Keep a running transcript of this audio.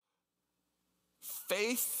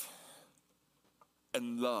faith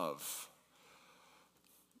and love.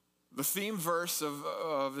 The theme verse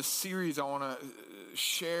of the series I want to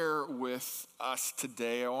share with us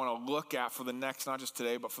today, I want to look at for the next, not just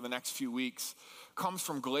today, but for the next few weeks, comes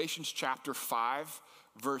from Galatians chapter 5,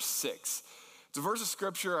 verse 6. It's a verse of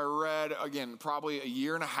scripture I read, again, probably a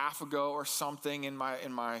year and a half ago or something in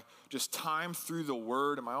my just time through the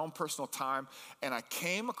word, in my own personal time, and I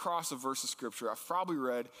came across a verse of scripture I've probably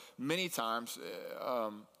read many times,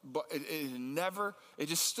 but it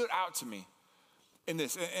just stood out to me in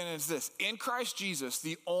this, and it's this: in Christ Jesus,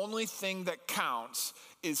 the only thing that counts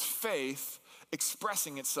is faith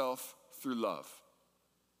expressing itself through love.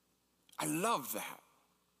 I love that.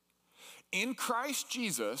 In Christ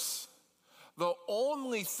Jesus, the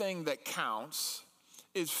only thing that counts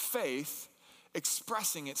is faith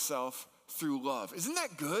expressing itself through love. Isn't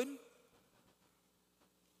that good?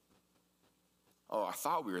 Oh, I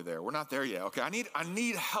thought we were there. We're not there yet. Okay, I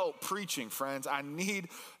need help preaching, friends. I need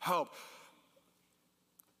help.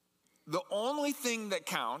 The only thing that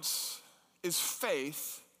counts is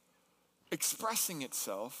faith expressing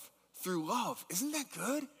itself through love. Isn't that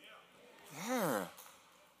good? There.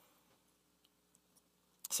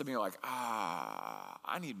 Some of you are like,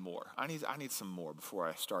 I need more. I need some more before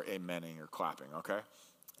I start amening or clapping, okay?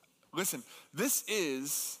 Listen, this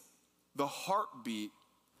is the heartbeat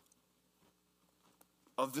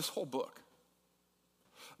of this whole book.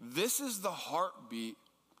 This is the heartbeat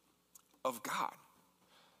of God.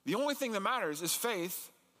 The only thing that matters is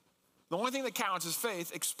faith. The only thing that counts is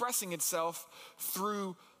faith expressing itself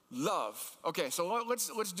through love. Okay, so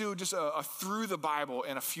let's do just a through the Bible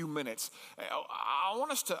in a few minutes. I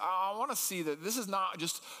want to see that this is not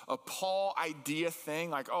just a Paul idea thing,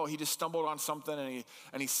 like, oh, he just stumbled on something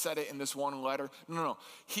and he said it in this one letter. No.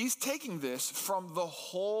 He's taking this from the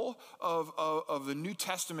whole of the New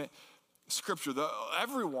Testament scripture.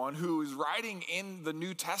 Everyone who is writing in the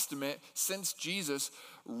New Testament since Jesus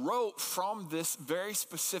wrote from this very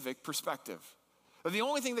specific perspective. The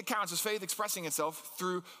only thing that counts is faith expressing itself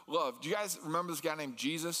through love. Do you guys remember this guy named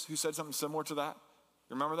Jesus who said something similar to that?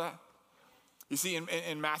 You remember that? You see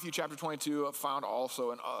in Matthew chapter 22, found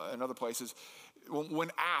also in other places,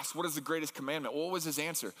 when asked, what is the greatest commandment? What was his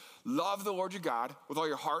answer? Love the Lord your God with all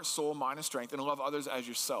your heart, soul, mind, and strength, and love others as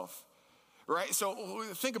yourself. Right? So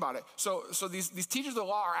think about it. So these teachers of the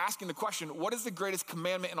law are asking the question, what is the greatest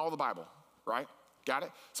commandment in all the Bible? Right? Got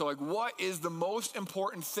it? So like, what is the most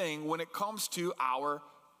important thing when it comes to our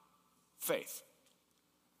faith?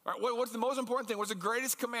 Right? What's the most important thing? What's the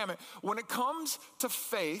greatest commandment? When it comes to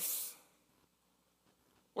faith,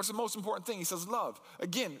 what's the most important thing? He says love.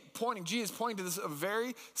 Again, Jesus pointing to this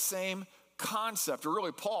very same concept, or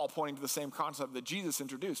really Paul pointing to the same concept that Jesus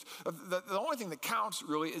introduced. The only thing that counts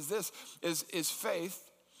really is this, is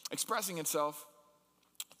faith expressing itself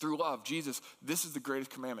through love. Jesus, this is the greatest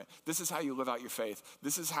commandment. This is how you live out your faith.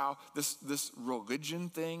 This is how this religion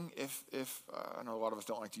thing, if I know a lot of us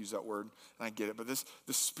don't like to use that word, and I get it, but this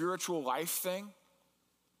spiritual life thing,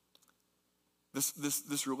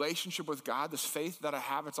 this relationship with God, this faith that I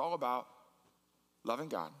have, it's all about loving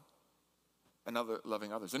God and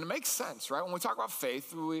loving others. And it makes sense, right? When we talk about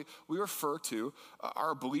faith, we refer to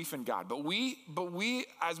our belief in God. But we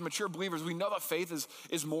as mature believers, we know that faith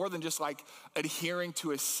is more than just like adhering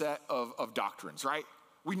to a set of doctrines, right?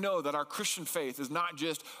 We know that our Christian faith is not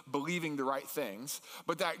just believing the right things,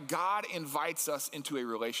 but that God invites us into a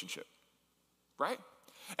relationship, right?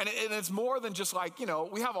 And it's more than just like,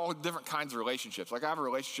 we have all different kinds of relationships. Like I have a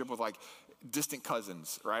relationship with like distant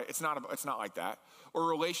cousins, right? It's not like that. Or a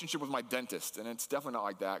relationship with my dentist, and it's definitely not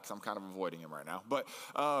like that because I'm kind of avoiding him right now. But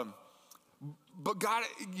God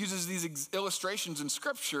uses these illustrations in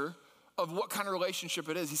Scripture of what kind of relationship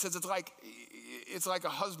it is. He says it's like a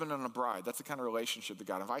husband and a bride. That's the kind of relationship that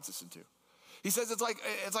God invites us into. He says it's like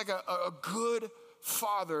a good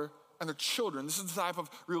father and their children. This is the type of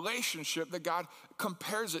relationship that God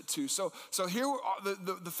compares it to. So here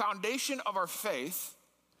the foundation of our faith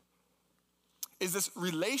is this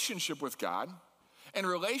relationship with God. And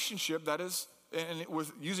relationship that is, and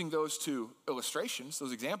with using those two illustrations,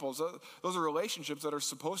 those examples, those are relationships that are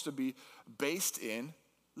supposed to be based in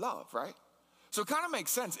love, right? So it kind of makes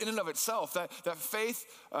sense in and of itself that faith,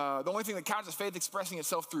 the only thing that counts is faith expressing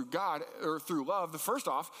itself through God or through love. First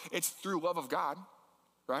off, it's through love of God,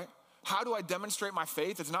 right? How do I demonstrate my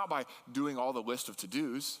faith? It's not by doing all the list of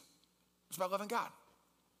to-dos. It's by loving God.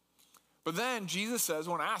 But then Jesus says,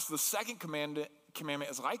 when asked, the second commandment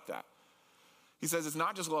is like that. He says it's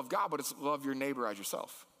not just love God, but it's love your neighbor as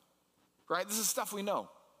yourself, right? This is stuff we know.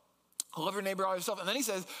 Love your neighbor as yourself. And then he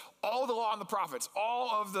says all the law and the prophets, all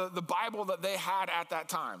of the Bible that they had at that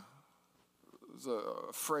time. is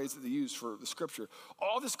a phrase that they use for the scripture.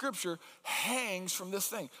 All the scripture hangs from this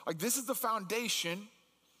thing. Like, this is the foundation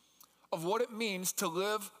of what it means to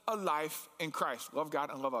live a life in Christ. Love God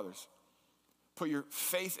and love others. Put your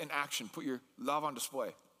faith in action. Put your love on display.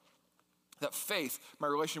 That faith, my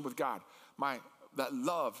relationship with God, that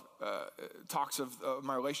love talks of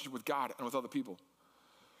my relationship with God and with other people.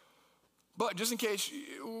 But just in case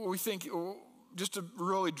we think, just to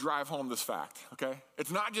really drive home this fact, okay? It's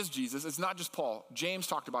not just Jesus. It's not just Paul. James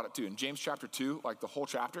talked about it too. In James chapter 2, like the whole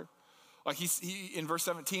chapter, like he in verse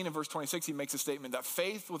 17 and verse 26, he makes a statement that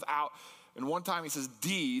faith without, and one time he says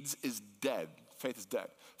deeds is dead. Faith is dead.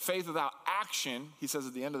 Faith without action, he says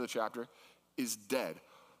at the end of the chapter, is dead.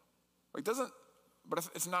 Like but if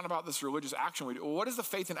it's not about this religious action we do. Well, what is the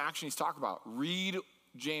faith in action he's talking about? Read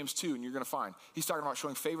James 2 and you're going to find. He's talking about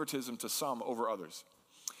showing favoritism to some over others.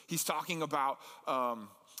 He's talking about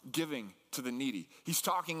giving to the needy. He's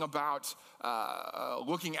talking about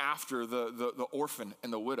looking after the orphan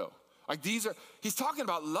and the widow. Like he's talking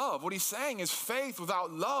about love. What he's saying is faith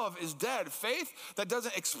without love is dead. Faith that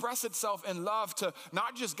doesn't express itself in love to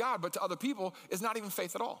not just God, but to other people is not even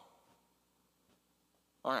faith at all.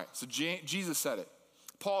 All right, so Jesus said it.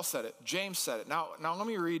 Paul said it. James said it. Now let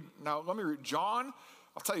me read John.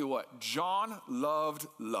 I'll tell you what, John loved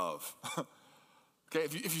love. Okay,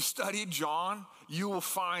 if you study John, you will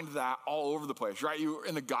find that all over the place, right?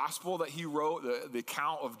 In the gospel that he wrote, the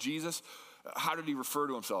account of Jesus, how did he refer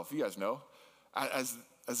to himself? You guys know, as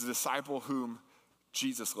a disciple whom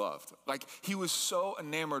Jesus loved. Like, he was so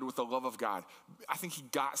enamored with the love of God. I think he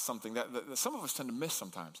got something that some of us tend to miss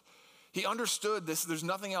sometimes. He understood this. There's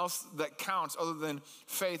nothing else that counts other than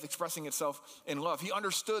faith expressing itself in love. He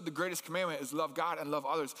understood the greatest commandment is love God and love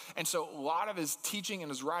others. And so a lot of his teaching and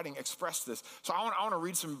his writing expressed this. So I want to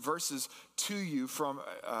read some verses to you from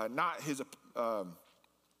not his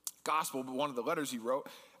gospel, but one of the letters he wrote.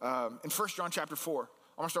 In 1 John chapter 4,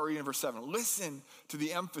 I want to start reading in verse 7. Listen to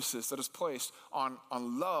the emphasis that is placed on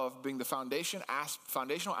love being the foundational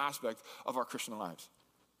aspect of our Christian lives.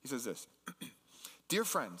 He says this, Dear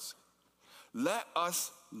friends, let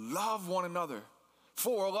us love one another,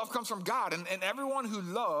 for love comes from God, and everyone who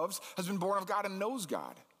loves has been born of God and knows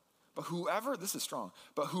God. But whoever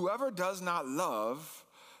does not love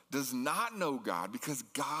does not know God, because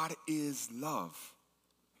God is love.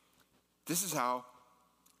 This is how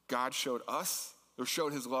God showed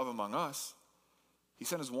his love among us. He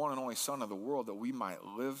sent his one and only Son of the world that we might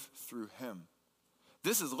live through him.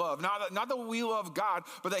 This is love. Not that we love God,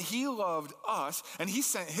 but that he loved us, and he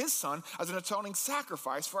sent his Son as an atoning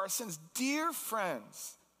sacrifice for our sins. Dear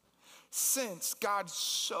friends, since God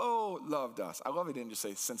so loved us, I love he didn't just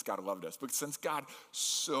say since God loved us, but since God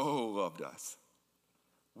so loved us,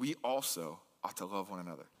 we also ought to love one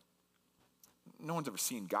another. No one's ever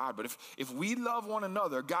seen God, but if we love one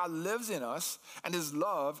another, God lives in us, and his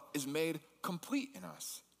love is made complete in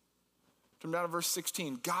us. Come down to verse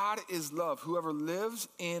 16. God is love. Whoever lives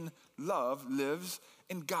in love lives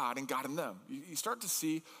in God and God in them. You start to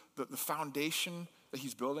see the foundation that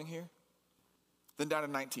he's building here. Then down to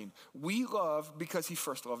 19. We love because he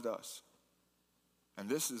first loved us. And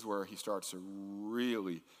this is where he starts to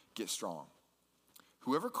really get strong.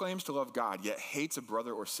 Whoever claims to love God yet hates a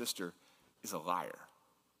brother or sister is a liar.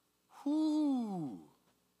 Whoo.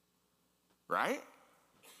 Right?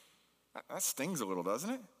 That stings a little, doesn't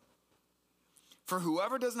it? For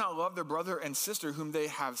whoever does not love their brother and sister whom they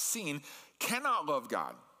have seen cannot love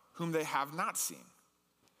God, whom they have not seen.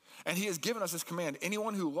 And he has given us this command: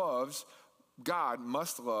 anyone who loves God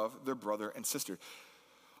must love their brother and sister.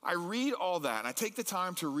 I read all that, and I take the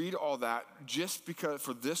time to read all that just because,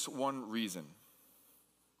 for this one reason,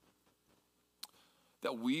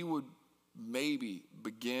 that we would maybe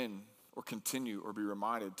begin or continue or be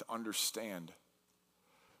reminded to understand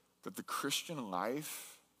that the Christian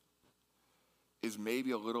life is maybe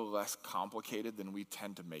a little less complicated than we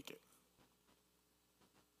tend to make it.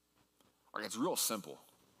 Like, it's real simple.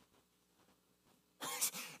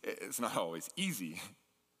 It's not always easy,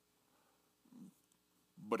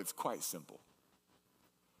 but it's quite simple.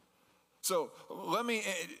 So let me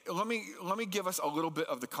give us a little bit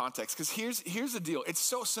of the context, because here's the deal. It's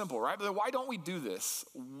so simple, right? But why don't we do this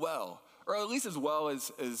well, or at least as well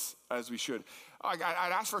as we should? I'd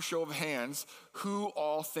ask for a show of hands who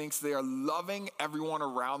all thinks they are loving everyone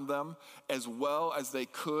around them as well as they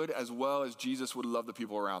could, as well as Jesus would love the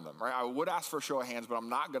people around them, right? I would ask for a show of hands, but I'm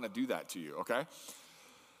not going to do that to you, okay?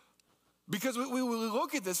 Because we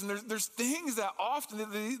look at this, and there's things that often,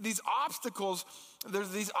 these obstacles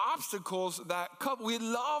that come. We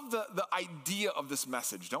love the idea of this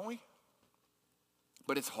message, don't we?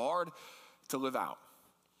 But it's hard to live out.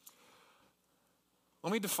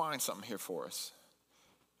 Let me define something here for us.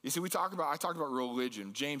 You see, I talked about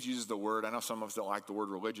religion. James uses the word. I know some of us don't like the word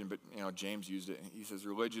religion, but James used it. He says,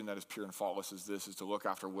 religion that is pure and faultless is this, is to look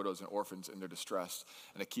after widows and orphans in their distress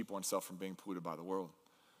and to keep oneself from being polluted by the world.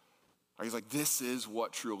 He's like, this is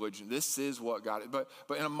what true religion, this is what God is. But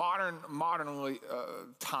in a modernly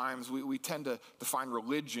times, we tend to define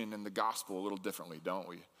religion and the gospel a little differently, don't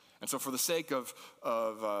we? And so for the sake of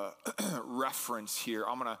reference here,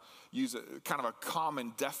 I'm going to use a kind of a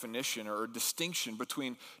common definition or distinction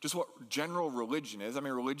between just what general religion is. I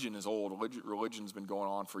mean, religion is old. Religion's been going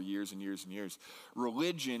on for years and years and years.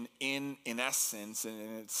 Religion, in essence, and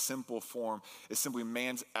in its simple form, is simply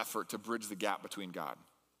man's effort to bridge the gap between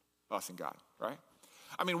us and God, right?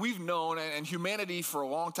 I mean, we've known, and humanity for a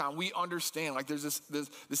long time, we understand, like there's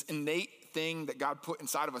this innate thing that God put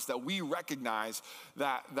inside of us that we recognize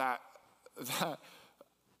that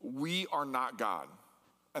we are not God.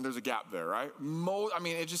 And there's a gap there, right?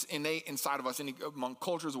 It's just innate inside of us, among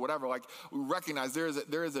cultures or whatever. Like, we recognize there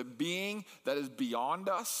is a being that is beyond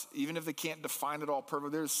us, even if they can't define it all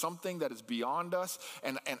perfectly. There's something that is beyond us,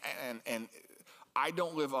 and I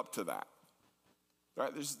don't live up to that,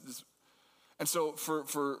 right? There's this, and so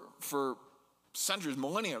for centuries,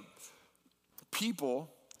 millennia, people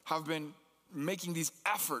have been making these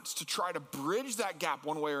efforts to try to bridge that gap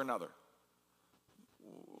one way or another.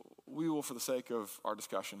 We will, for the sake of our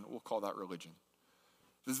discussion, we'll call that religion.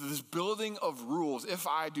 There's this building of rules. If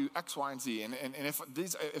I do X, Y, and Z, and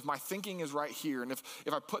if my thinking is right here, and if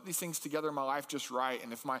I put these things together in my life just right,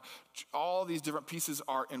 and if all these different pieces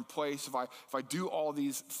are in place, if I do all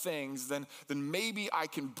these things, then maybe I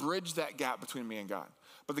can bridge that gap between me and God.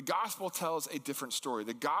 But the gospel tells a different story.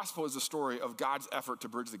 The gospel is the story of God's effort to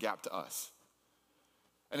bridge the gap to us.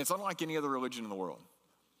 And it's unlike any other religion in the world.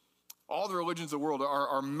 All the religions of the world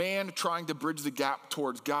are man trying to bridge the gap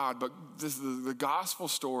towards God, but the gospel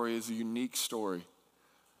story is a unique story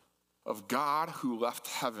of God who left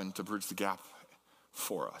heaven to bridge the gap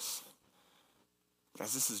for us.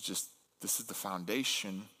 Guys, this is the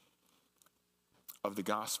foundation of the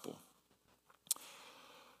gospel.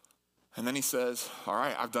 And then he says, all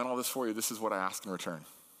right, I've done all this for you. This is what I ask in return.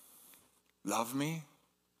 Love me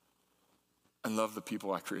and love the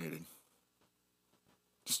people I created.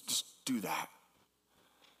 Just do that.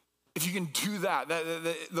 If you can do that,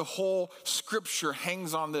 the whole scripture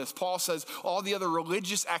hangs on this. Paul says all the other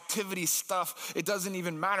religious activity stuff, it doesn't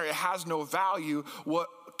even matter. It has no value. What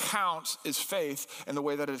counts is faith and the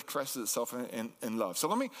way that it expresses itself in love. So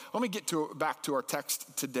let me get back to our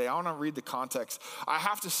text today. I want to read the context. I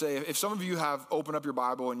have to say, if some of you have opened up your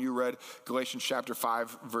Bible and you read Galatians chapter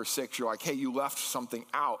 5, verse 6, you're like, hey, you left something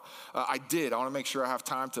out. I did. I want to make sure I have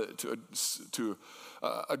time to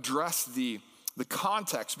address the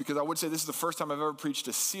context, because I would say this is the first time I've ever preached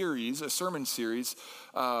a sermon series,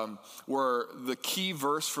 where the key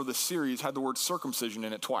verse for the series had the word circumcision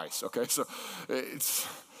in it twice, okay? So it's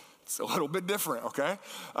a little bit different, okay?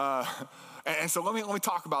 And so let me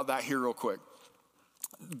talk about that here real quick.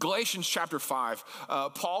 Galatians chapter 5,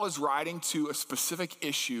 Paul is writing to a specific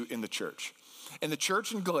issue in the church. In the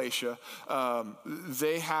church in Galatia,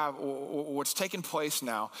 they have, what's taken place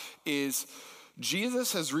now is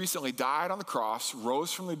Jesus has recently died on the cross,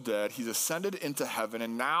 rose from the dead, he's ascended into heaven,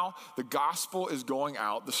 and now the gospel is going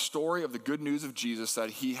out, the story of the good news of Jesus that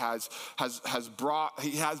he has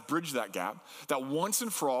bridged that gap, that once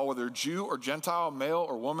and for all, whether Jew or Gentile, male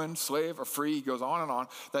or woman, slave or free, he goes on and on,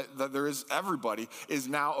 that there is everybody is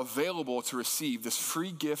now available to receive this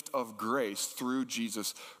free gift of grace through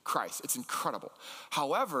Jesus Christ. It's incredible.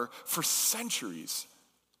 However, for centuries,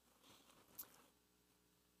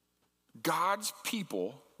 God's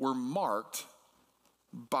people were marked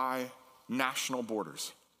by national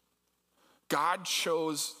borders. God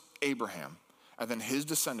chose Abraham and then his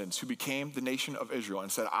descendants who became the nation of Israel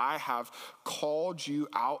and said, I have called you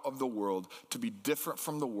out of the world to be different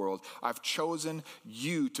from the world. I've chosen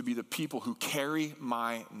you to be the people who carry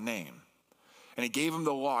my name. And he gave him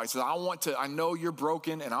the law. He said, I know you're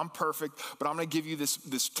broken and I'm perfect, but I'm going to give you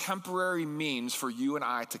this temporary means for you and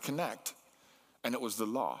I to connect. And it was the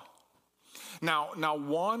law. Now,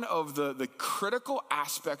 one of the critical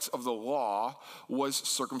aspects of the law was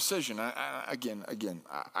circumcision. I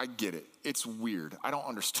get it. It's weird. I don't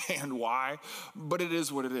understand why, but it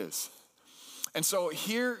is what it is. And so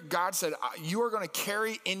here God said, you are going to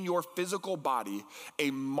carry in your physical body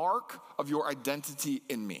a mark of your identity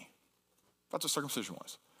in me. That's what circumcision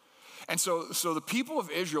was. And so the people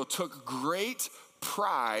of Israel took great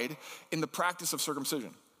pride in the practice of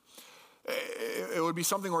circumcision. It would be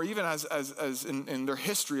something where even as in their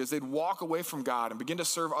history, as they'd walk away from God and begin to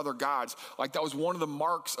serve other gods, like that was one of the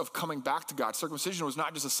marks of coming back to God. Circumcision was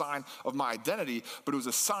not just a sign of my identity, but it was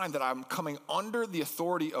a sign that I'm coming under the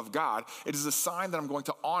authority of God. It is a sign that I'm going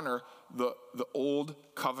to honor the old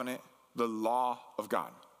covenant, the law of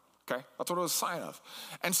God. Okay? That's what it was a sign of.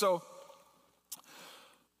 And so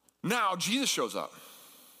now Jesus shows up.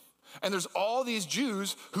 And there's all these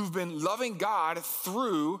Jews who've been loving God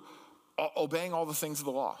through obeying all the things of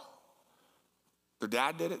the law. Their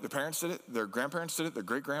dad did it, their parents did it, their grandparents did it, their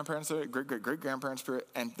great-grandparents did it, great-great-great-grandparents did it,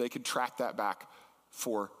 and they could track that back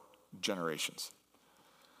for generations.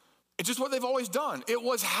 It's just what they've always done. It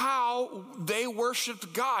was how they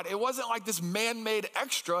worshiped God. It wasn't like this man-made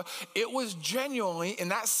extra. It was genuinely, in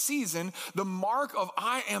that season, the mark of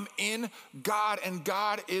I am in God and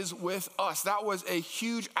God is with us. That was a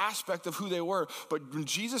huge aspect of who they were. But when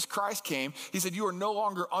Jesus Christ came, he said, you are no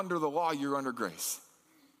longer under the law, you're under grace.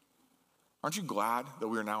 Aren't you glad that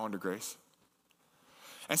we are now under grace?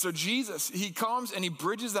 And so Jesus, he comes and he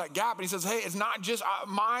bridges that gap and he says, hey, it's not just,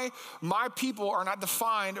 my people are not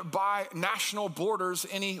defined by national borders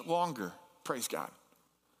any longer. Praise God.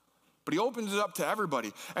 But he opens it up to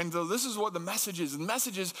everybody. And so this is what the message is. The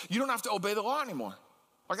message is you don't have to obey the law anymore.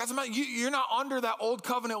 Like that's you're not under that old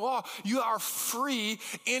covenant law. You are free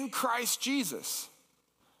in Christ Jesus.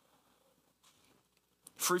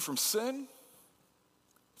 Free from sin,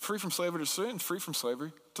 free from slavery to sin, free from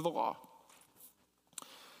slavery to the law.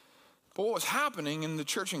 But what was happening in the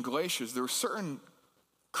church in Galatia is there were certain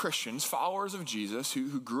Christians, followers of Jesus,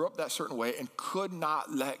 who grew up that certain way and could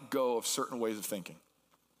not let go of certain ways of thinking.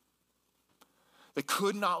 They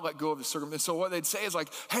could not let go of the circumstance. So what they'd say is like,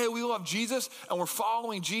 hey, we love Jesus and we're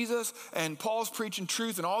following Jesus and Paul's preaching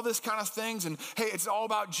truth and all this kind of things. And hey, it's all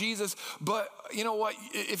about Jesus. But you know what?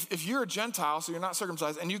 If you're a Gentile, so you're not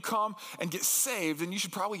circumcised, and you come and get saved, then you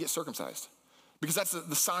should probably get circumcised because that's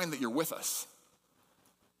the sign that you're with us.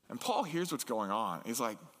 And Paul hears what's going on. He's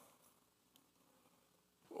like,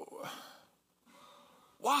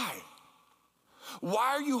 why? Why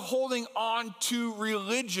are you holding on to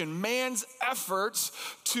religion, man's efforts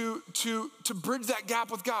to bridge that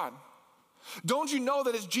gap with God? Don't you know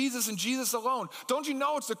that it's Jesus and Jesus alone? Don't you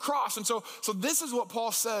know it's the cross? And so this is what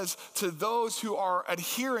Paul says to those who are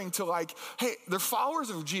adhering to like, hey, they're followers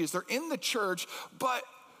of Jesus. They're in the church, but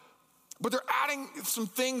they're adding some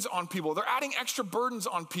things on people. They're adding extra burdens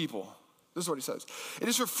on people. This is what he says. It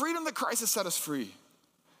is for freedom that Christ has set us free.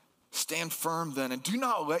 Stand firm then, and do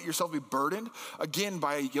not let yourself be burdened again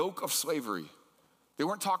by a yoke of slavery. They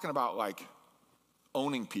weren't talking about like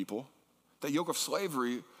owning people. That yoke of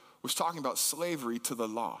slavery was talking about slavery to the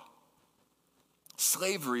law.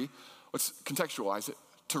 Slavery, let's contextualize it,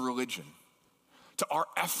 to religion. To our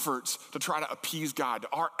efforts to try to appease God, to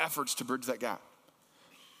our efforts to bridge that gap.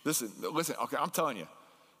 Listen, okay, I'm telling you,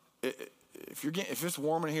 if it's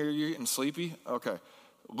warm in here, you're getting sleepy, okay,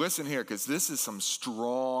 listen here, because this is some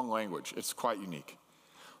strong language. It's quite unique.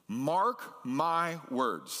 Mark my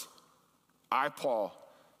words. I, Paul,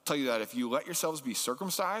 tell you that if you let yourselves be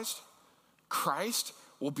circumcised, Christ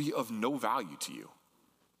will be of no value to you.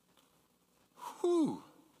 Whew.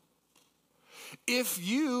 If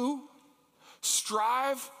you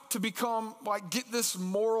strive to become, like, get this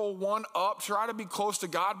moral one up, try to be close to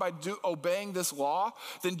God by obeying this law,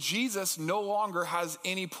 then Jesus no longer has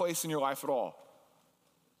any place in your life at all.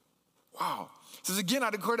 Wow. It says, again, I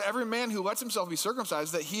declare to every man who lets himself be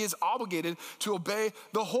circumcised that he is obligated to obey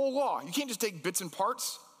the whole law. You can't just take bits and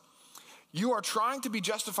parts. You are trying to be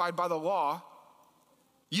justified by the law.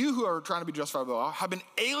 You who are trying to be justified by the law have been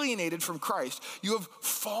alienated from Christ. You have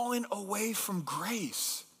fallen away from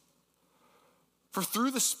grace. For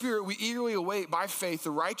through the Spirit we eagerly await by faith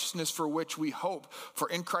the righteousness for which we hope. For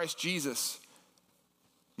in Christ Jesus,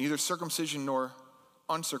 neither circumcision nor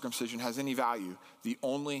uncircumcision has any value. The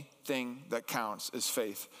only thing that counts is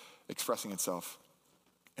faith expressing itself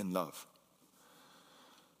in love.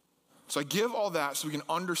 So I give all that so we can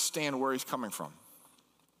understand where he's coming from.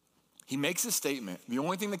 He makes a statement. The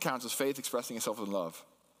only thing that counts is faith expressing itself in love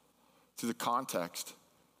through the context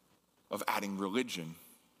of adding religion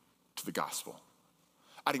to the gospel.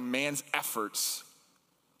 Adding man's efforts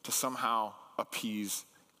to somehow appease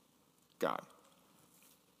God.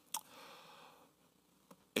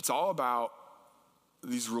 It's all about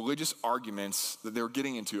these religious arguments that they were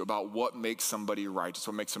getting into about what makes somebody righteous,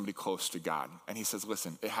 what makes somebody close to God. And he says,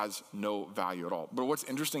 listen, it has no value at all. But what's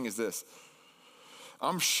interesting is this.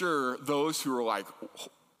 I'm sure those who are like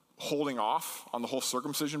holding off on the whole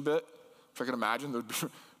circumcision bit which I can imagine there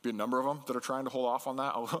would be a number of them that are trying to hold off on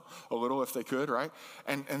that a little if they could, right?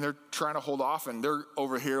 And they're trying to hold off, and they're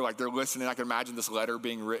over here like they're listening. I can imagine this letter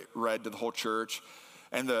being read to the whole church,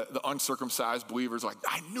 and the uncircumcised believers like,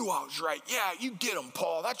 I knew I was right. Yeah, you get them,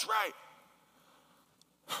 Paul. That's right.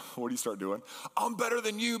 What do you start doing? I'm better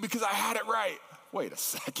than you because I had it right. Wait a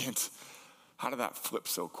second. How did that flip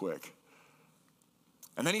so quick?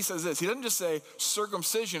 And then he says this. He doesn't just say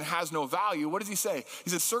circumcision has no value. What does he say? He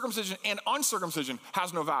says circumcision and uncircumcision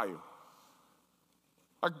has no value.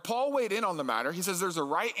 Like Paul weighed in on the matter. He says there's a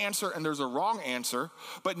right answer and there's a wrong answer,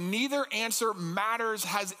 but neither answer matters,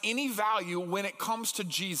 has any value when it comes to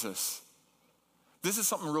Jesus. This is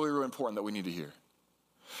something really, really important that we need to hear.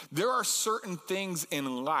 There are certain things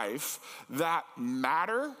in life that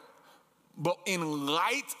matter, but in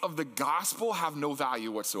light of the gospel have no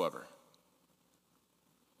value whatsoever.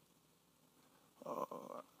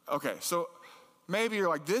 Okay, so maybe you're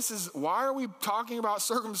like, why are we talking about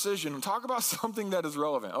circumcision? Talk about something that is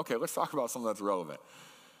relevant. Okay, let's talk about something that's relevant.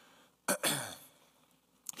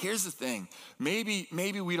 Here's the thing. Maybe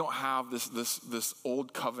we don't have this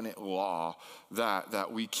old covenant law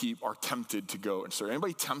that we are tempted to go and serve.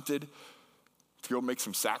 Anybody tempted to go make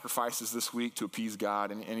some sacrifices this week to appease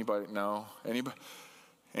God? Anybody? No?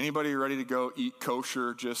 Anybody ready to go eat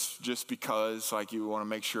kosher just because like you want to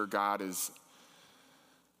make sure God is...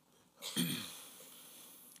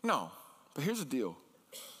 No, but here's the deal.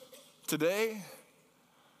 Today,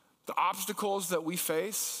 the obstacles that we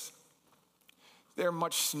face, they're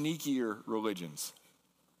much sneakier religions.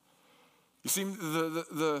 You see,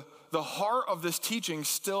 the heart of this teaching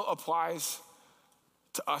still applies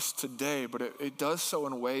to us today, but it does so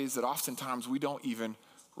in ways that oftentimes we don't even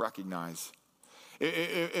recognize.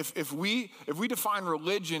 If we define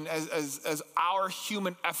religion as our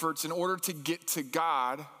human efforts in order to get to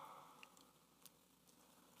God,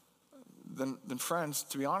 then friends,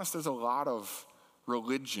 to be honest, there's a lot of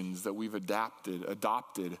religions that we've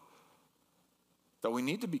adopted that we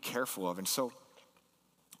need to be careful of. And so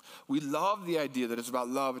we love the idea that it's about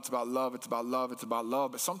love, it's about love, it's about love, it's about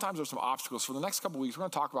love, but sometimes there's some obstacles. For the next couple of weeks, we're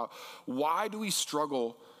going to talk about why do we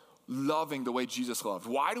struggle loving the way Jesus loved?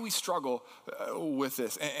 Why do we struggle with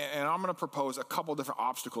this? And I'm going to propose a couple different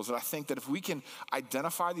obstacles that I think that if we can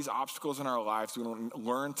identify these obstacles in our lives, we can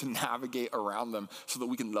learn to navigate around them so that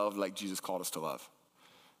we can love like Jesus called us to love.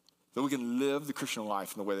 That we can live the Christian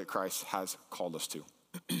life in the way that Christ has called us to.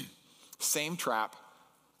 Same trap,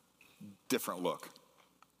 different look.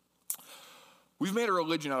 We've made a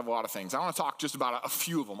religion out of a lot of things. I want to talk just about a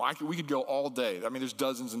few of them. We could go all day. I mean, there's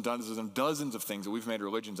dozens and dozens and dozens of things that we've made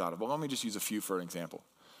religions out of. But let me just use a few for an example.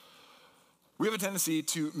 We have a tendency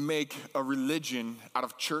to make a religion out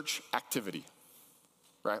of church activity,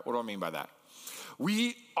 right? What do I mean by that?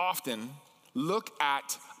 We often look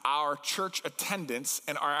at our church attendance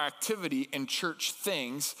and our activity in church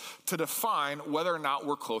things to define whether or not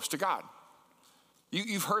we're close to God.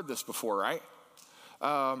 You've heard this before, right?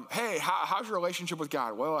 Hey, how's your relationship with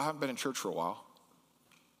God? Well, I haven't been in church for a while.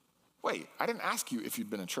 Wait, I didn't ask you if you'd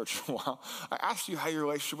been in church for a while. I asked you how your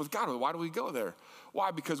relationship with God was. Why do we go there? Why?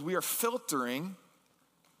 Because we are filtering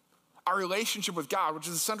our relationship with God, which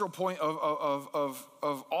is the central point of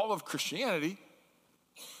all of Christianity.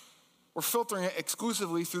 We're filtering it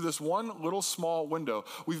exclusively through this one little small window.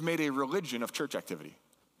 We've made a religion of church activity.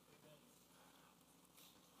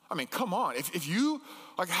 I mean, come on. If you,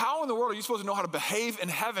 like, how in the world are you supposed to know how to behave in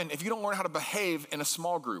heaven if you don't learn how to behave in a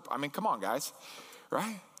small group? I mean, come on, guys,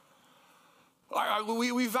 right?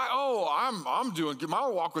 I'm doing good. My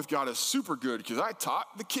walk with God is super good because I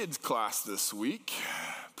taught the kids class this week.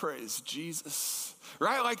 Praise Jesus,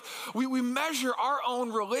 right? Like, we measure our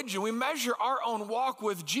own religion. We measure our own walk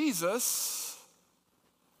with Jesus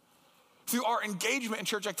through our engagement in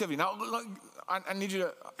church activity. Now, I need you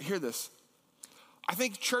to hear this. I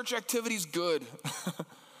think church activity is good.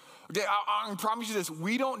 Okay, I can promise you this.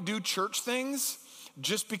 We don't do church things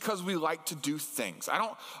just because we like to do things.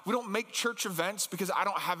 We don't make church events because I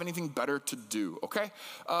don't have anything better to do, okay?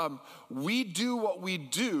 We do what we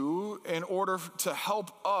do in order to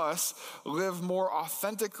help us live more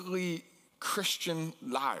authentically Christian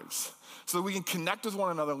lives so that we can connect with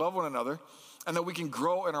one another, love one another, and that we can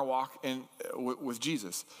grow in our walk with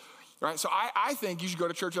Jesus, right? So I think you should go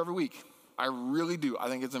to church every week. I really do. I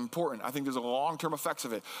think it's important. I think there's a long-term effects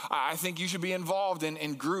of it. I think you should be involved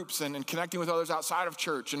in groups and connecting with others outside of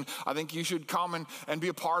church. And I think you should come and be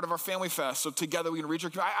a part of our Family Fest so together we can reach our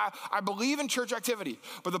community. I believe in church activity.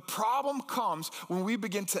 But the problem comes when we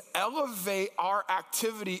begin to elevate our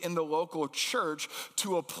activity in the local church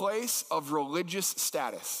to a place of religious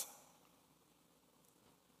status.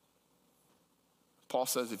 Paul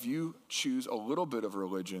says, if you choose a little bit of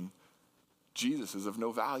religion, Jesus is of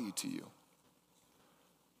no value to you.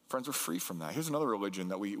 Friends, we're free from that. Here's another religion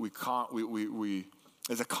that we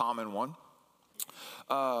is a common one.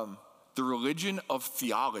 The religion of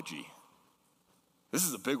theology. This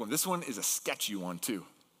is a big one. This one is a sketchy one too.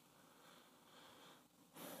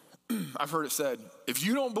 I've heard it said, if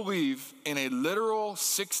you don't believe in a literal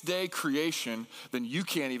 6-day creation, then you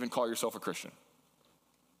can't even call yourself a Christian.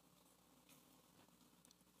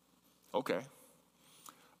 Okay.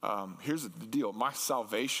 Here's the deal. My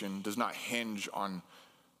salvation does not hinge on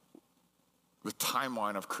the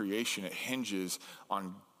timeline of creation. It hinges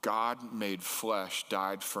on God made flesh,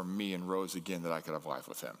 died for me, and rose again that I could have life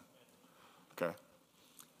with him. Okay?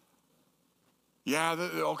 Yeah,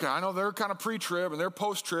 okay, I know they're kind of pre-trib and they're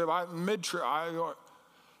post-trib, mid-trib.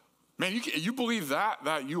 Man, you believe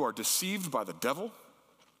that you are deceived by the devil?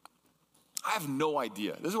 I have no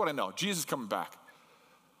idea. This is what I know. Jesus is coming back.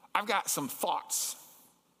 I've got some thoughts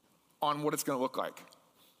on what it's going to look like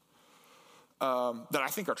that I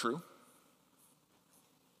think are true.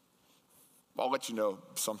 I'll let you know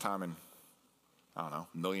sometime in, I don't know,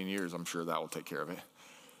 a million years. I'm sure that will take care of it.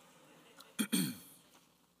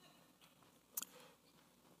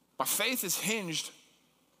 My faith is hinged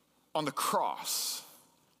on the cross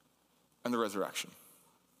and the resurrection.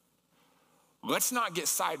 Let's not get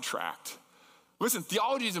sidetracked. Listen,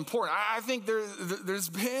 theology is important. I think there's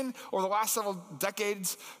been, over the last several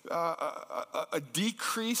decades, a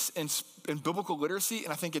decrease in biblical literacy,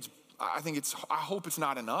 and I hope it's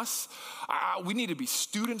not in us. We need to be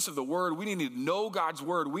students of the word. We need to know God's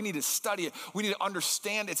word. We need to study it. We need to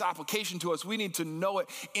understand its application to us. We need to know it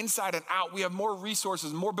inside and out. We have more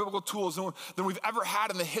resources, more biblical tools than we've ever had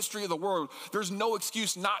in the history of the world. There's no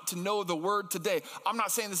excuse not to know the word today. I'm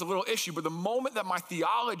not saying this is a little issue, but the moment that my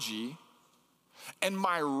theology and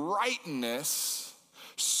my rightness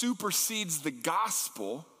supersedes the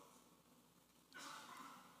gospel,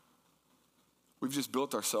 we've just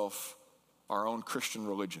built ourselves our own Christian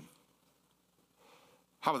religion.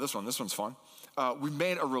 How about this one? This one's fun. We've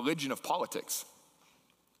made a religion of politics.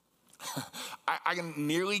 I can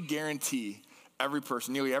nearly guarantee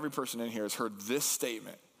nearly every person in here has heard this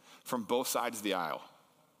statement from both sides of the aisle.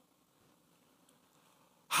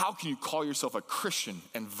 How can you call yourself a Christian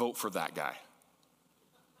and vote for that guy?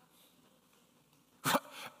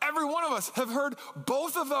 Every one of us have heard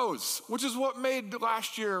both of those, which is what made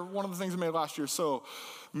last year, one of the things that made last year so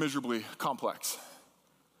miserably complex.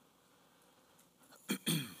 I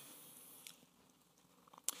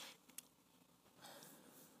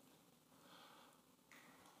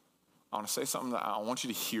want to say something that I want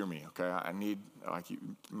you to hear me, okay? You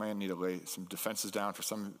may need to lay some defenses down for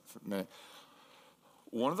some minute.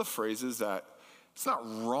 One of the phrases that, it's not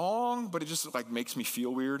wrong, but it just makes me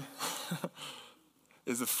feel weird,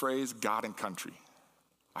 is the phrase God and country.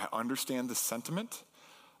 I understand the sentiment.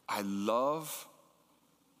 I love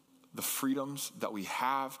the freedoms that we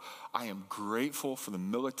have. I am grateful for the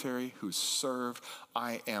military who served.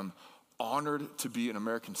 I am honored to be an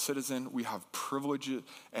American citizen. We have privileges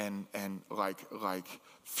and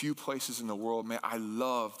few places in the world. Man, I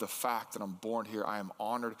love the fact that I'm born here. I am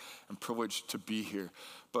honored and privileged to be here.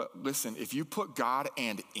 But listen, if you put God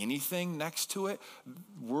and anything next to it,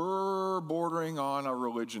 we're bordering on a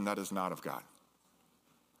religion that is not of God.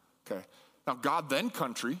 Okay? Now, God then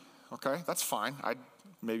country, okay, that's fine. I'd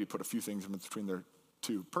maybe put a few things in between there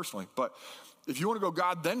too, personally. But if you want to go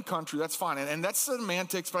God then country, that's fine. And that's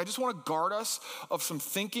semantics, but I just want to guard us of some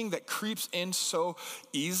thinking that creeps in so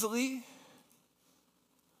easily.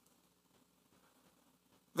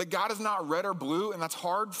 That God is not red or blue, and that's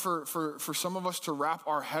hard for some of us to wrap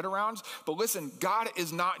our head around. But listen, God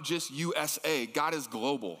is not just USA. God is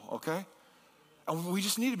global, okay? And we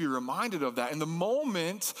just need to be reminded of that. And the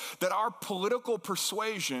moment that our political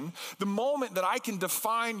persuasion, the moment that I can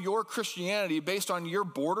define your Christianity based on your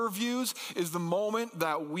border views, is the moment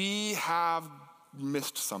that we have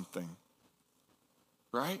missed something,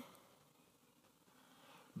 right?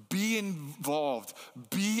 Be involved,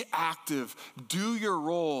 be active, do your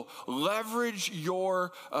role, leverage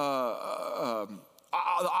your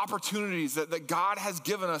the opportunities that God has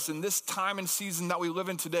given us in this time and season that we live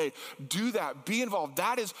in today. Do that, be involved.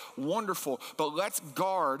 That is wonderful, but let's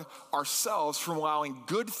guard ourselves from allowing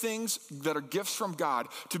good things that are gifts from God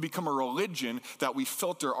to become a religion that we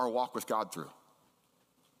filter our walk with God through.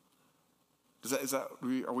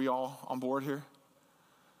 Are we all on board here?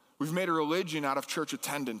 We've made a religion out of church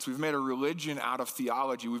attendance. We've made a religion out of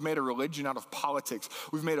theology. We've made a religion out of politics.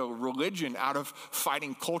 We've made a religion out of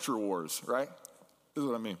fighting culture wars, right? This is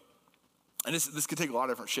what I mean. And this could take a lot of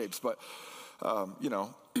different shapes, but,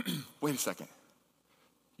 wait a second.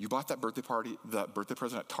 you bought that birthday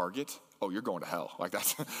present at Target? Oh, you're going to hell. Like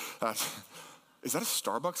that's is that a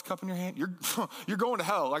Starbucks cup in your hand? You're going to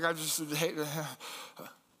hell. Like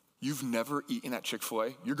you've never eaten at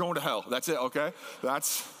Chick-fil-A? You're going to hell. That's it, okay?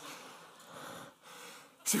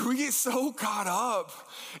 See, we get so caught up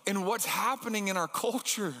in what's happening in our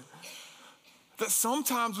culture that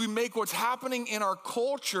sometimes we make what's happening in our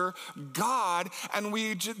culture God, and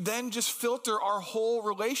we then just filter our whole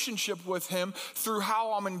relationship with him through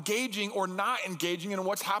how I'm engaging or not engaging in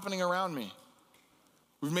what's happening around me.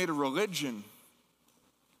 We've made a religion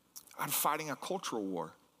out of fighting a cultural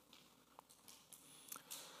war.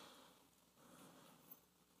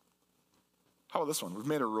 How about this one? We've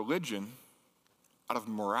made a religion out of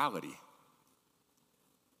morality.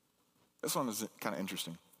 This one is kind of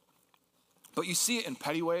interesting. But you see it in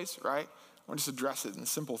petty ways, right? I want to just address it in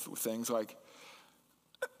simple things like,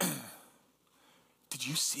 did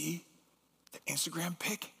you see the Instagram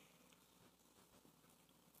pic?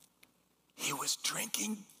 He was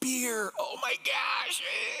drinking beer. Oh my gosh.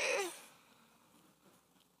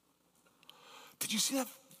 Did you see that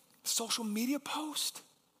social media post?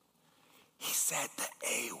 He said the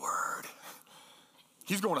A word.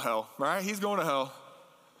 He's going to hell, right? He's going to hell.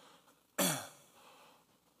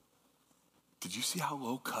 Did you see how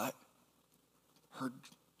low cut her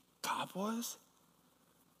top was?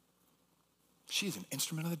 She's an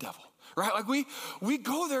instrument of the devil, right? Like we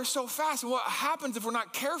go there so fast. And what happens if we're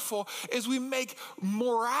not careful is we make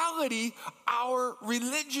morality our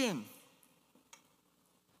religion.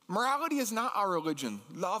 Morality is not our religion.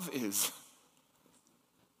 Love is.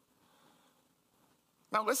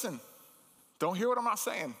 Now listen, don't hear what I'm not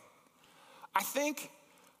saying. I think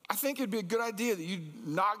it'd be a good idea that you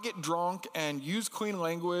not get drunk and use clean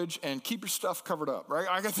language and keep your stuff covered up, right?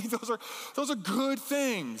 I think those are good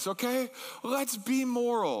things, okay? Let's be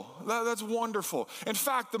moral. That's wonderful. In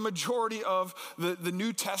fact, the majority of the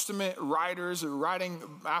New Testament writers writing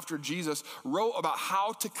after Jesus wrote about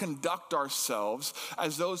how to conduct ourselves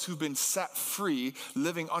as those who've been set free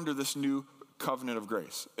living under this new covenant of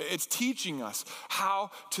grace. It's teaching us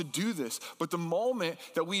how to do this. But the moment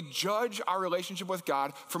that we judge our relationship with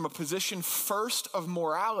God from a position first of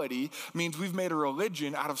morality means we've made a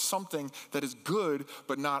religion out of something that is good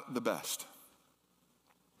but not the best.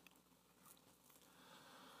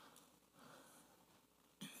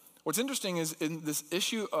 What's interesting is in this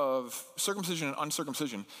issue of circumcision and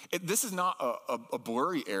uncircumcision, this is not a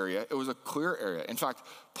blurry area. It was a clear area. In fact,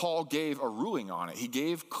 Paul gave a ruling on it. He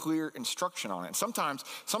gave clear instruction on it. And sometimes,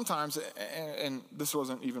 and this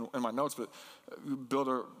wasn't even in my notes, but build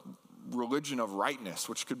a religion of rightness,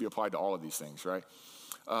 which could be applied to all of these things, right?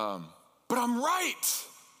 But I'm right.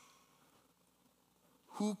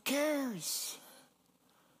 Who cares?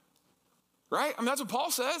 Right? I mean, that's what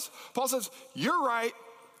Paul says. Paul says, you're right.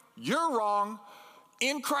 You're wrong.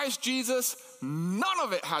 In Christ Jesus, none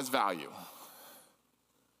of it has value.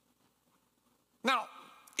 Now,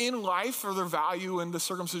 in life, are there value in the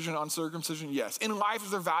circumcision, uncircumcision? Yes. In life,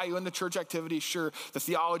 is there value in the church activity? Sure. The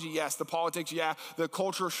theology? Yes. The politics? Yeah. The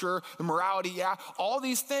culture? Sure. The morality? Yeah. All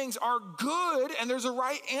these things are good, and there's a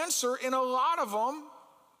right answer in a lot of them.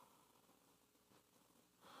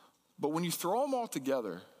 But when you throw them all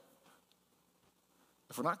together,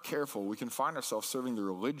 if we're not careful, we can find ourselves serving the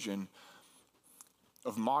religion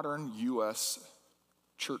of modern U.S.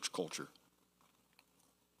 church culture.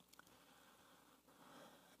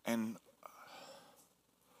 And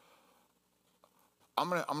I'm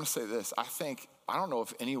gonna say this. I don't know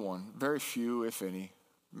if anyone, very few, if any,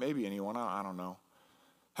 maybe anyone, I don't know,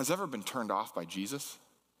 has ever been turned off by Jesus.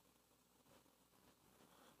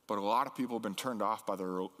 But a lot of people have been turned off by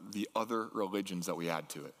the other religions that we add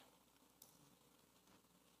to it.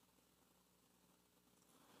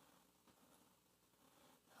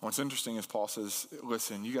 What's interesting is Paul says,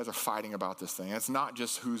 listen, you guys are fighting about this thing. It's not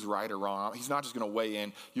just who's right or wrong. He's not just going to weigh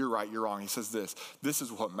in, you're right, you're wrong. He says this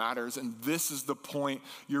is what matters, and this is the point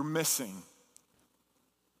you're missing.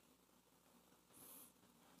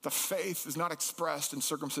 The faith is not expressed in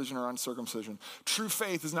circumcision or uncircumcision. True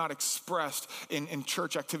faith is not expressed in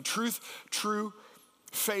church activity. True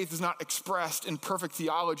faith is not expressed in perfect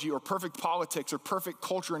theology or perfect politics or perfect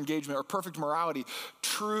culture engagement or perfect morality.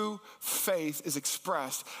 True faith is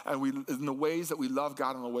expressed in the ways that we love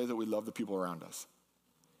God and the way that we love the people around us.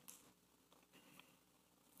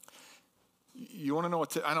 You want to know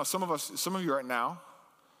I know some of you right now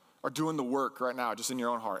are doing the work right now just in your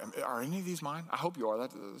own heart. Are any of these mine? I hope you are.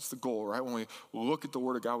 That's the goal, right? When we look at the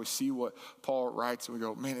Word of God, we see what Paul writes and we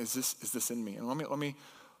go, man, is this in me? And let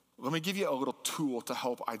me give you a little tool to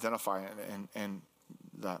help identify and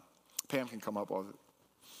that. Pam can come up on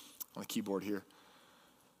the keyboard here.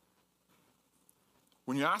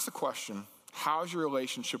 When you ask the question, how's your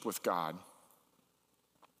relationship with God?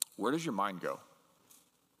 Where does your mind go?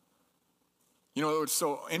 You know, it's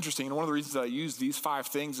so interesting, and one of the reasons that I use these 5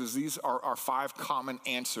 things is these are 5 common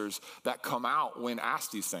answers that come out when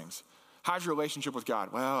asked these things. How's your relationship with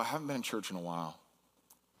God? Well, I haven't been in church in a while.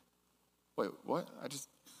 Wait, what?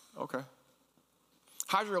 Okay.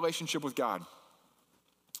 How's your relationship with God?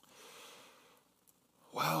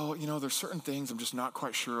 Well, you know, there's certain things I'm just not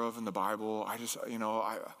quite sure of in the Bible. I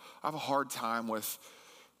have a hard time with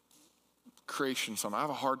creation. I have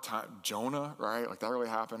a hard time, Jonah, right? Like that really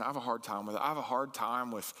happened. I have a hard time with it. I have a hard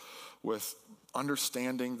time with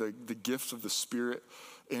understanding the gifts of the Spirit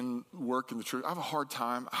in work in the church. I have a hard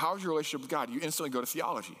time. How's your relationship with God? You instantly go to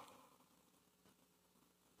theology.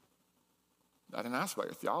 I didn't ask about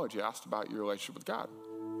your theology. I asked about your relationship with God.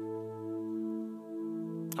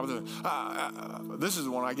 How about this is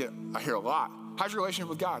the one I hear a lot. How's your relationship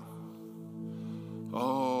with God?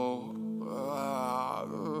 Oh,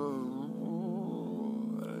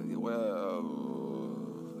 well,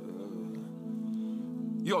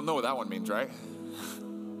 you all know what that one means, right?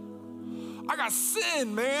 I got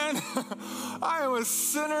sin, man. I am a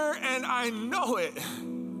sinner and I know it.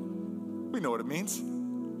 We know what it means.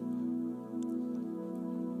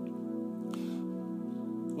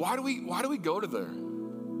 Why do we go to there?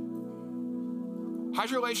 How's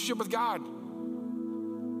your relationship with God?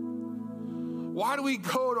 Why do we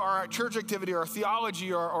go to our church activity or our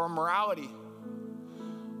theology or our morality?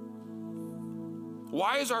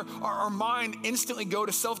 Why is our mind instantly go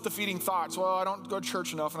to self-defeating thoughts? Well, I don't go to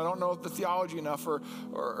church enough, and I don't know the theology enough, or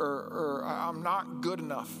I'm not good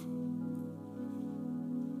enough.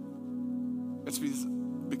 It's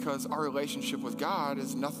because our relationship with God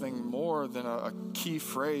is nothing more than a key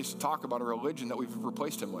phrase to talk about a religion that we've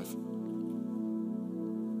replaced him with.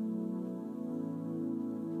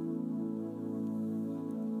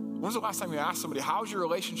 When's the last time you asked somebody, how's your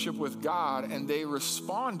relationship with God? And they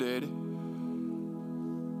responded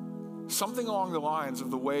something along the lines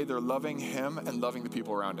of the way they're loving him and loving the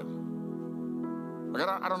people around him. Like,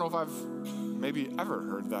 I don't know if I've maybe ever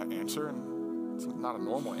heard that answer, and it's not a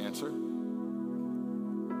normal answer.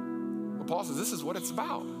 But Paul says this is what it's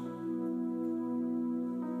about.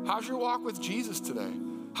 How's your walk with Jesus today?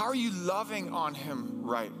 How are you loving on him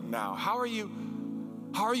right now? How are you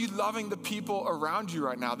loving the people around you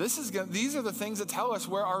right now? These are the things that tell us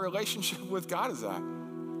where our relationship with God is at.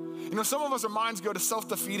 You know, some of us, our minds go to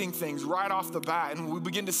self-defeating things right off the bat, and we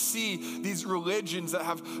begin to see these religions that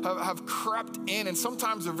have crept in, and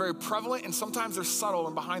sometimes they're very prevalent, and sometimes they're subtle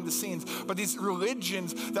and behind the scenes, but these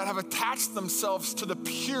religions that have attached themselves to the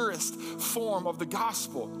purest form of the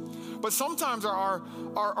gospel. But sometimes our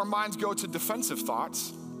minds go to defensive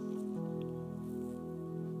thoughts.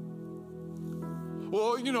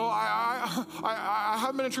 Well, you know, I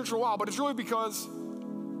haven't been in church for a while, but it's really because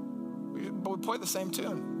we play the same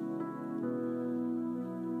tune.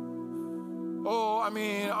 Oh, I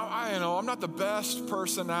mean, I'm not the best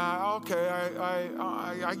person okay,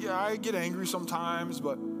 I get angry sometimes,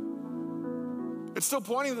 but it's still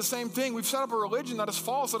pointing to the same thing. We've set up a religion that is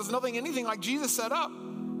false, that is anything like Jesus set up.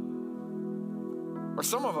 Or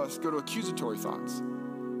some of us go to accusatory thoughts.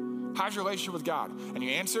 How's your relationship with God? And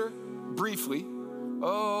you answer briefly,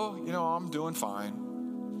 oh, you know, I'm doing fine.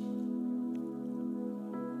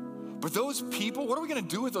 But those people, what are we going to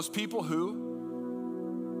do with those people who?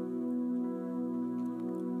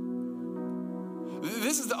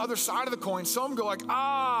 This is the other side of the coin. Some go like,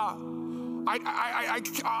 I'm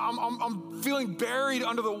feeling buried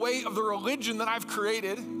under the weight of the religion that I've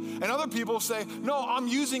created. And other people say, no, I'm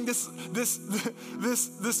using this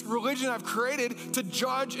religion I've created to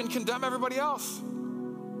judge and condemn everybody else.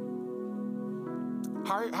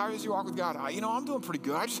 How is your walk with God? I'm doing pretty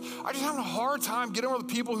good. I just having a hard time getting over the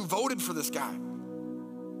people who voted for this guy.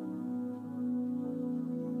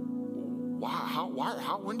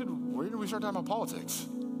 When did we start talking about politics?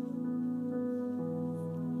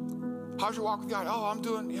 How's your walk with God? Oh, I'm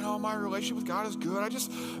doing, my relationship with God is good. I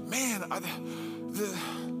just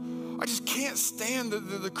can't stand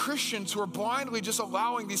the Christians who are blindly just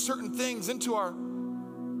allowing these certain things into our.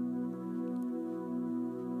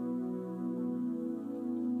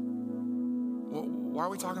 Why are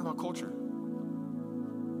we talking about culture?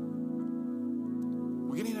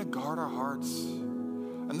 We need to guard our hearts.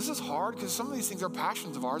 And this is hard because some of these things are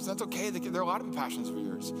passions of ours, and that's okay. They're allowed to be passions of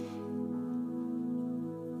yours.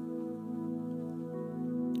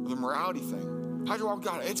 The morality thing. How'd you walk with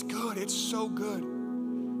God? It's good. It's so good.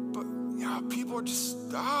 But people are just,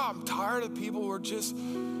 I'm tired of people who are just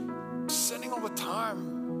sinning all the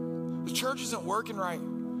time. The church isn't working right.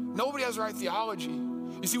 Nobody has the right theology.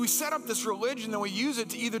 You see, we set up this religion and we use it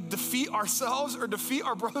to either defeat ourselves or defeat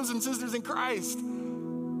our brothers and sisters in Christ.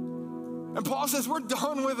 And Paul says, we're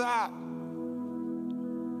done with that.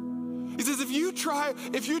 He says, if you try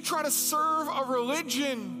to serve a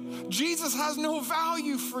religion, Jesus has no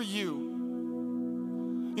value for you.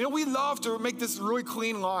 You know, we love to make this really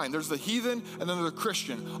clean line. There's the heathen and then there's the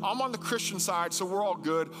Christian. I'm on the Christian side, so we're all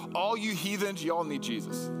good. All you heathens, y'all need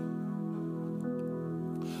Jesus.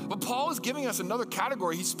 But Paul is giving us another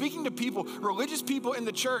category. He's speaking to people, religious people in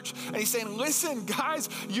the church, and he's saying, listen, guys,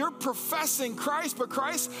 you're professing Christ, but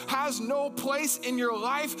Christ has no place in your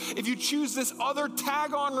life if you choose this other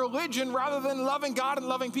tag on religion rather than loving God and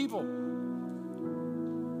loving people.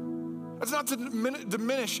 It's not to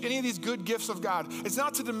diminish any of these good gifts of God. It's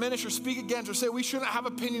not to diminish or speak against or say we shouldn't have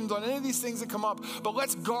opinions on any of these things that come up, but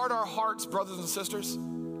let's guard our hearts, brothers and sisters.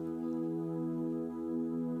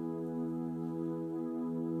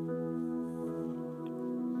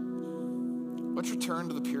 Let's return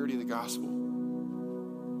to the purity of the gospel.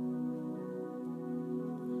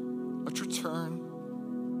 Let's return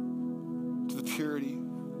to the purity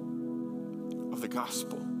of the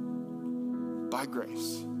gospel by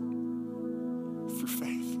grace through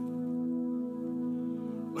faith.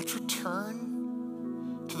 Let's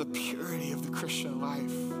return to the purity of the Christian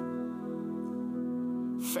life.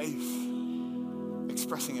 Faith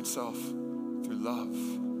expressing itself through love.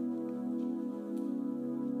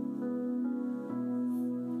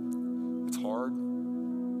 Hard.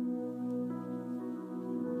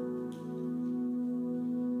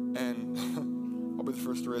 And I'll be the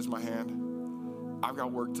first to raise my hand. I've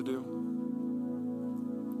got work to do.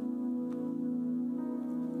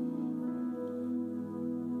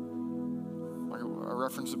 Like I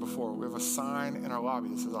referenced it before, we have a sign in our lobby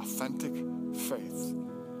that says authentic faith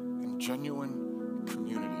and genuine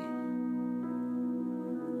community.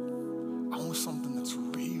 I want something that's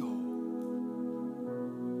real.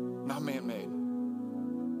 Not man-made.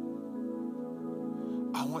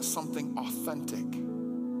 I want something authentic,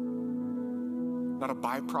 not a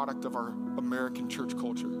byproduct of our American church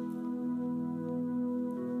culture.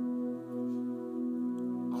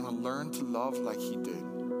 I want to learn to love like he did.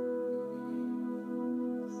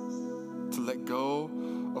 To let go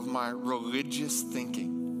of my religious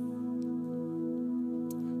thinking.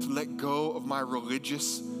 To let go of my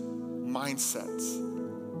religious mindsets.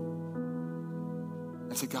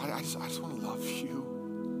 And say, God, I just want to love you.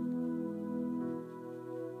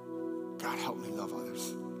 God, help me love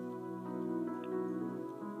others.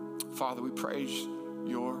 Father, we praise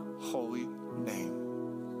your holy name.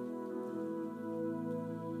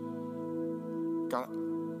 God,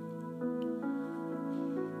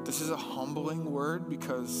 this is a humbling word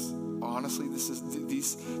because honestly,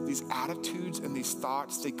 these attitudes and these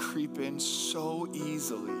thoughts, they creep in so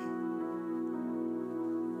easily.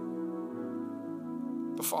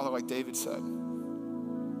 But Father, like David said,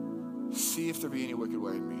 see if there be any wicked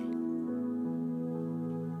way in me.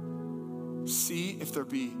 See if there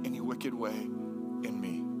be any wicked way in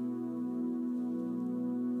me.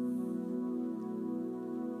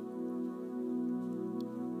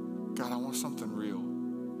 God, I want something real.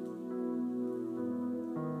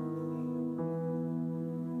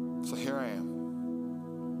 So here I am.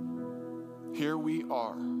 Here we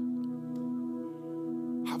are.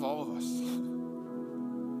 Have all of us.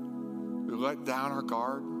 We let down our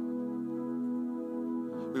guard.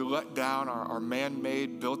 We let down our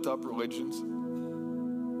man-made, built-up religions.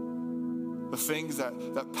 The things that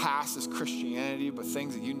pass as Christianity, but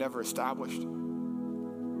things that you never established.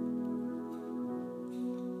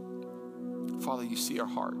 Father, you see our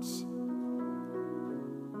hearts.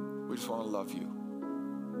 We just want to love you.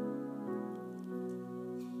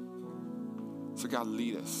 So God,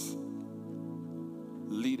 lead us.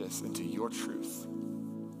 Lead us into your truth.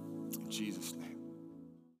 In Jesus' name.